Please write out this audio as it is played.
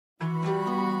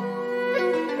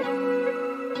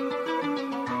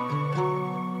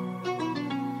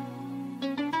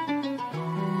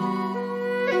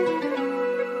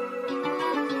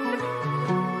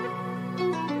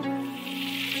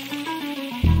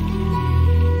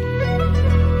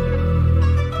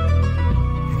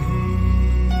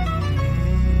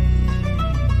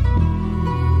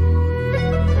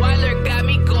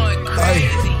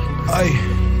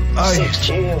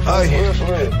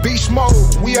Beast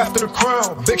mode, we after the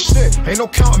crown. Big shit, ain't no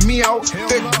counting me out.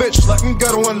 Thick bitch, like me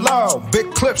ghetto and loud.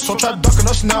 Big clips, so try ducking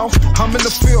us now. I'm in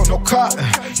the field, no cotton.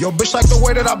 Yo, bitch, like the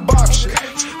way that I box shit.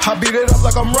 I beat it up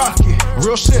like I'm Rocky.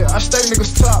 Real shit, I stay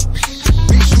niggas top.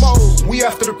 Beast mode, we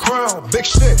after the crown. Big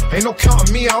shit, ain't no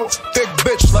counting me out. Thick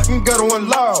bitch, like me ghetto and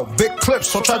loud. Big clips,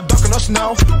 so try ducking us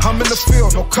now. I'm in the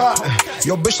field, no cotton.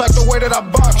 Yo, bitch, like the way that I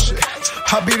box shit.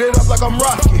 I beat it up like I'm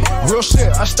Rocky. Real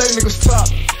shit, I stay niggas top.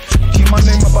 Keep my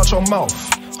name up out your mouth.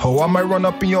 Ho, I might run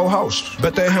up in your house.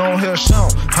 Bet that he don't hear a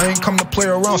sound. I ain't come to play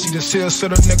around, see this here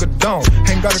sit a nigga down.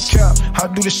 Ain't got a cap,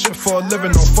 I do this shit for a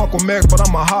living. Don't fuck with Meg, but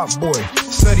I'm a hot boy.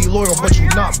 Said he loyal, but you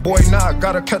not, boy. Now I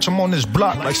gotta catch him on this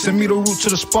block. Like send me the route to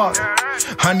the spot.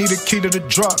 I need a key to the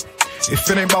drop. If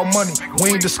it ain't about money,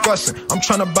 we ain't discussing. I'm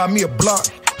tryna buy me a block.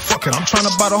 Fuck it, I'm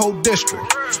tryna buy the whole district.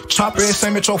 Chopper and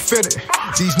same at your fitted.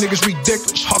 These niggas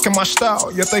ridiculous, hawking my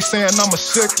style, yet they saying I'm a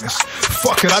sickness.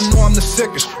 Fuck it, I know I'm the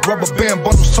sickest. Rubber band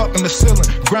bundles tucking the ceiling.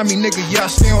 Grammy nigga, yeah, I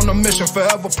stay on a mission.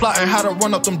 Forever plotting how to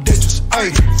run up them digits.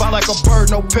 Ayy, fly like a bird,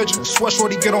 no pigeon. Sweat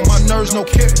shorty get on my nerves, no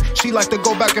kidding. She like to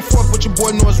go back and forth, but your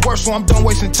boy know it's worse, so I'm done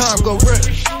wasting time, go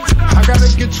rich. I gotta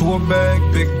get to a bag,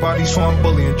 big body, so I'm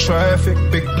bullying traffic.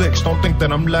 Big blicks, don't think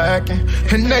that I'm lacking.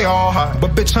 And they all hot,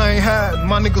 but bitch, I ain't had.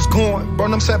 My niggas going.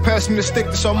 Burn them sat past me to stick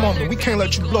this on moment. We can't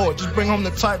let you blow it, just bring home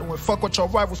the title and fuck what your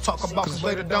rivals talk about, cause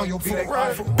later down you'll be their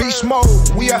rival. Beast mode,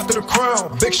 we after the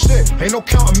crown. Big shit, ain't no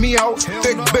counting me out.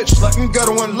 Thick bitch, like me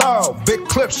ghetto and loud. Big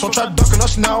clips, so try ducking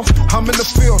us now. I'm in the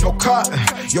field, no cotton.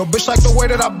 Yo, bitch, like the way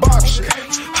that I box shit.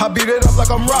 I beat it up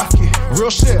like I'm Rocky. Real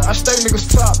shit, I stay niggas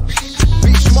top.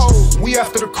 Beast mode, we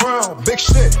after the crown. Big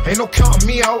shit, ain't no counting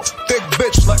me out. Thick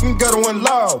bitch, like me ghetto and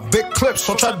loud. Big clips,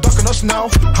 so try ducking us now.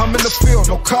 I'm in the field,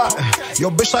 no cotton.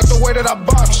 Yo, bitch, like the way that I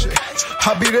box shit.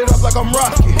 I beat it up like I'm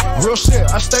Rocky. Real shit,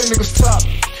 I stay niggas top.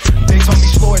 They told me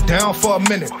slow it down for a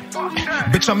minute.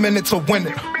 Bitch, I'm in it to win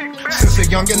it. Since a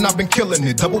youngin', I've been killing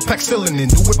it. Double pack sealing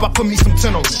it. New whip, I put me some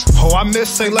 10 on it. Oh, I miss,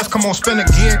 say let's come on, spin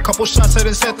again. Couple shots at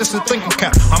his head, this is thinking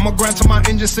cap. I'ma grind to my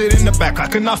engine, sit in the back. I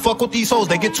cannot fuck with these hoes,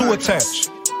 they get too attached.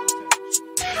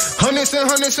 Hundreds and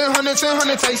hundreds and hundreds and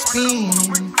hundreds, I spin.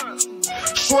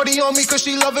 Shorty on me, cause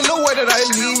she loving the way that I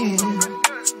lean.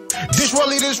 This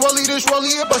rollie,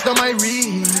 it bust on my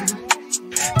reed.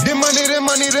 The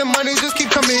money, just keep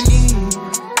coming in.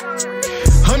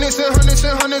 Hundreds and hundreds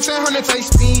and hundreds and hundreds, I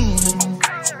spin.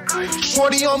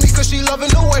 Shorty on me, cause she loving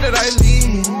the way that I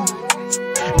lean.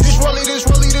 This rollie,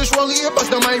 it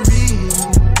bust on my reed.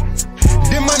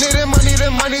 The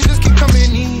money, just keep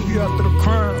coming in. You after the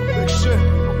crown, big shit,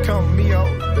 don't count me out.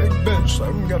 Big bitch,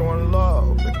 like we got one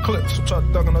love. Big clips, so try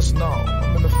ducking us now.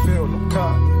 I'm in the field, no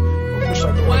cop.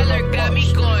 Waller got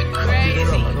me going crazy.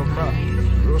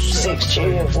 6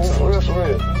 chill, for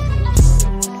real.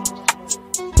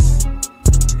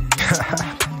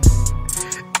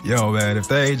 Yo, man, if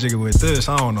they ain't jigging with this,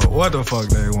 I don't know what the fuck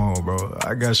they want, bro.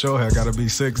 I guess your hair gotta be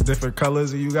 6 different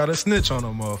colors and you gotta snitch on a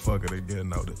motherfucker to get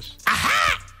noticed.